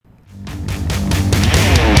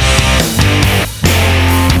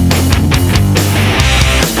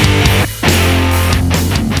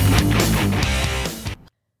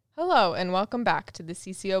and welcome back to the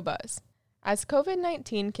CCO Buzz. As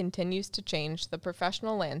COVID-19 continues to change the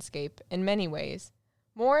professional landscape in many ways,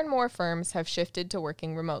 more and more firms have shifted to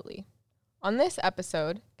working remotely. On this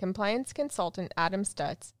episode, compliance consultant Adam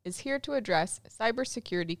Stutz is here to address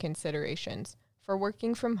cybersecurity considerations for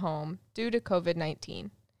working from home due to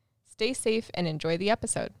COVID-19. Stay safe and enjoy the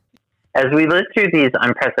episode. As we live through these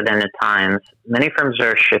unprecedented times, many firms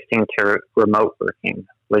are shifting to remote working,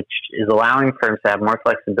 which is allowing firms to have more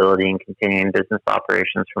flexibility in continuing business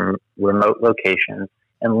operations from remote locations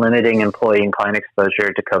and limiting employee and client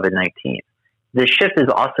exposure to COVID-19. This shift is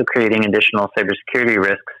also creating additional cybersecurity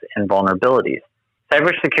risks and vulnerabilities.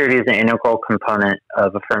 Cybersecurity is an integral component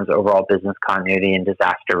of a firm's overall business continuity and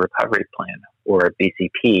disaster recovery plan, or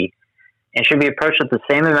BCP, and should be approached with the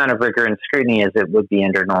same amount of rigor and scrutiny as it would be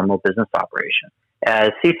under normal business operations.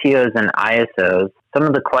 As CCOs and ISOs, some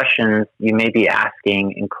of the questions you may be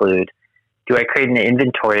asking include, do I create an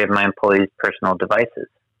inventory of my employees' personal devices?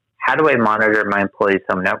 How do I monitor my employees'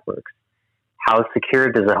 home networks? How secure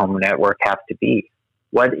does a home network have to be?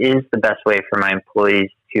 What is the best way for my employees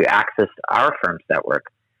to access our firm's network?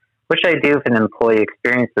 What should I do if an employee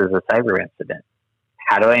experiences a cyber incident?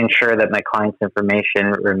 How do I ensure that my client's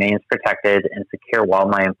information remains protected and secure while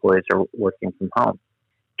my employees are working from home?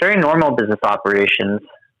 During normal business operations,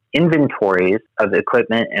 inventories of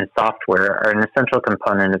equipment and software are an essential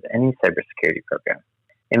component of any cybersecurity program.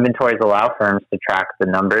 Inventories allow firms to track the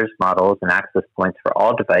numbers, models, and access points for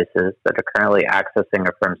all devices that are currently accessing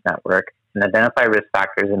a firm's network and identify risk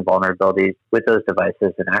factors and vulnerabilities with those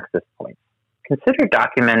devices and access points. Consider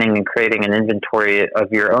documenting and creating an inventory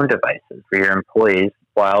of your own devices for your employees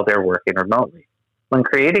while they're working remotely. When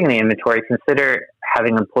creating the inventory, consider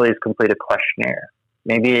having employees complete a questionnaire.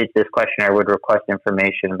 Maybe this questionnaire would request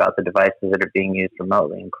information about the devices that are being used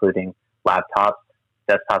remotely, including laptops,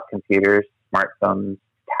 desktop computers, smartphones,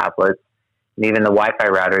 tablets, and even the Wi-Fi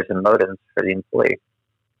routers and modems for the employee.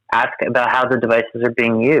 Ask about how the devices are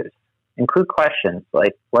being used. Include questions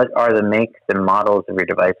like, what are the makes and models of your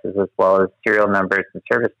devices, as well as serial numbers and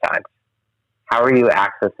service tags? How are you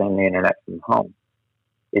accessing the internet from home?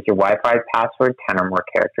 Is your Wi-Fi password 10 or more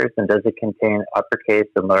characters, and does it contain uppercase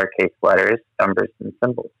and lowercase letters, numbers, and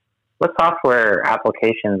symbols? What software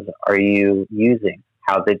applications are you using?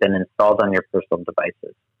 How have they been installed on your personal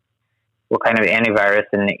devices? What kind of antivirus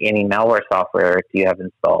and anti-malware software do you have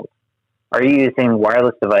installed? Are you using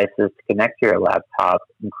wireless devices to connect to your laptop,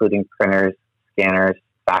 including printers, scanners,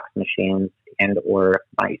 fax machines, and or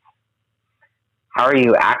mice? How are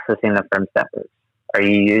you accessing the firm's networks? Are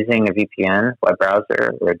you using a VPN, web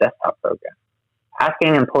browser, or a desktop program?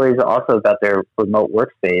 Asking employees also about their remote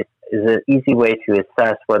workspace is an easy way to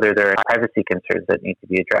assess whether there are privacy concerns that need to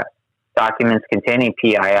be addressed. Documents containing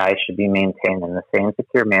PII should be maintained in the same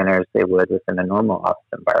secure manner as they would within a normal office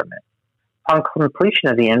environment. Upon completion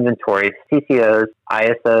of the inventory, CCOs,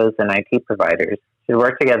 ISOs, and IT providers should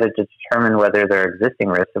work together to determine whether there are existing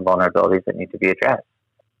risks and vulnerabilities that need to be addressed.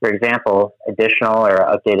 For example, additional or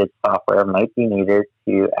updated software might be needed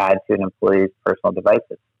to add to an employee's personal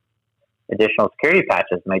devices. Additional security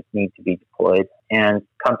patches might need to be deployed, and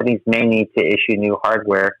companies may need to issue new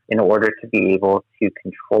hardware in order to be able to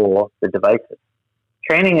control the devices.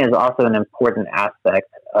 Training is also an important aspect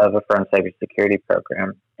of a firm's cybersecurity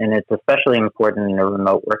program, and it's especially important in a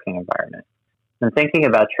remote working environment. When thinking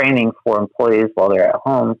about training for employees while they're at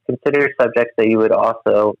home, consider subjects that you would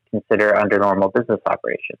also consider under normal business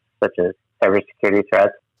operations, such as cybersecurity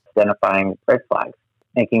threats, identifying red flags,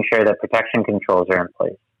 making sure that protection controls are in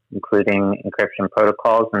place, including encryption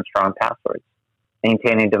protocols and strong passwords,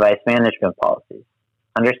 maintaining device management policies,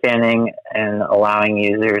 understanding and allowing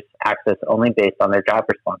users access only based on their job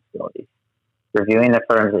responsibilities, reviewing the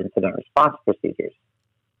firm's incident response procedures,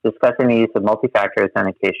 discussing the use of multi-factor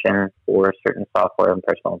authentication for certain software and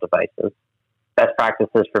personal devices, best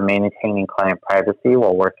practices for maintaining client privacy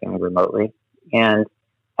while working remotely, and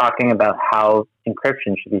talking about how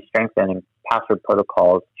encryption should be strengthened and password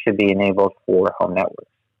protocols should be enabled for home networks.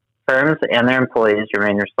 Firms and their employees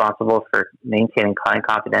remain responsible for maintaining client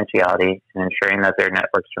confidentiality and ensuring that their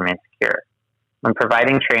networks remain secure. When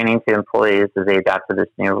providing training to employees as they adapt to this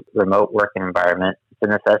new remote working environment, it's a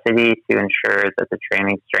necessity to ensure that the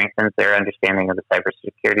training strengthens their understanding of the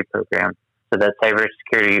cybersecurity program so that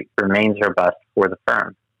cybersecurity remains robust for the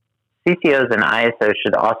firm. CCOs and ISOs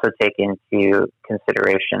should also take into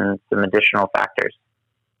consideration some additional factors.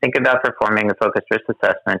 Think about performing a focused risk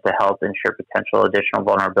assessment to help ensure potential additional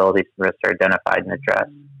vulnerabilities and risks are identified and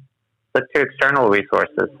addressed. Look to external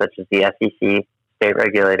resources such as the SEC, state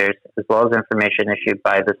regulators, as well as information issued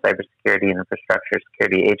by the Cybersecurity and Infrastructure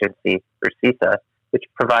Security Agency, or CISA, which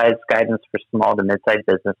provides guidance for small to mid-sized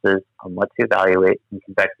businesses on what to evaluate when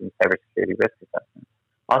conducting cybersecurity risk assessments.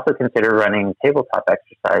 Also consider running a tabletop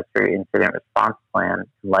exercise for your incident response plan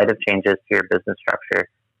in light of changes to your business structure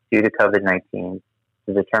due to COVID-19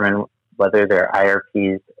 to determine whether their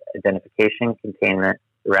IRP's identification, containment,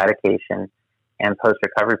 eradication, and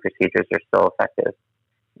post-recovery procedures are still effective.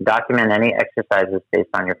 Document any exercises based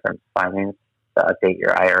on your firm's findings to update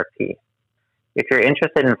your IRP. If you're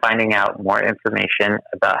interested in finding out more information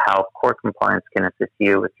about how core compliance can assist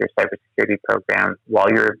you with your cybersecurity program while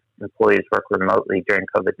your employees work remotely during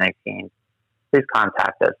COVID-19, please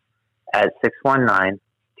contact us at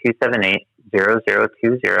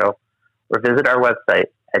 619-278-0020 or visit our website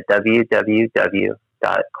at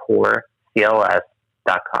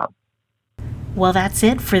www.corecls.com. Well, that's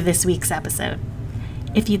it for this week's episode.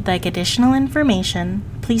 If you'd like additional information,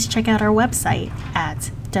 please check out our website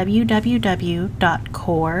at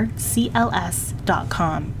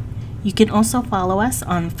www.corecls.com. You can also follow us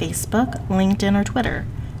on Facebook, LinkedIn, or Twitter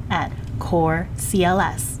at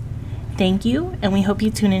CoreCLS. Thank you, and we hope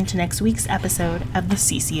you tune in to next week's episode of the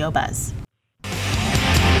CCO Buzz.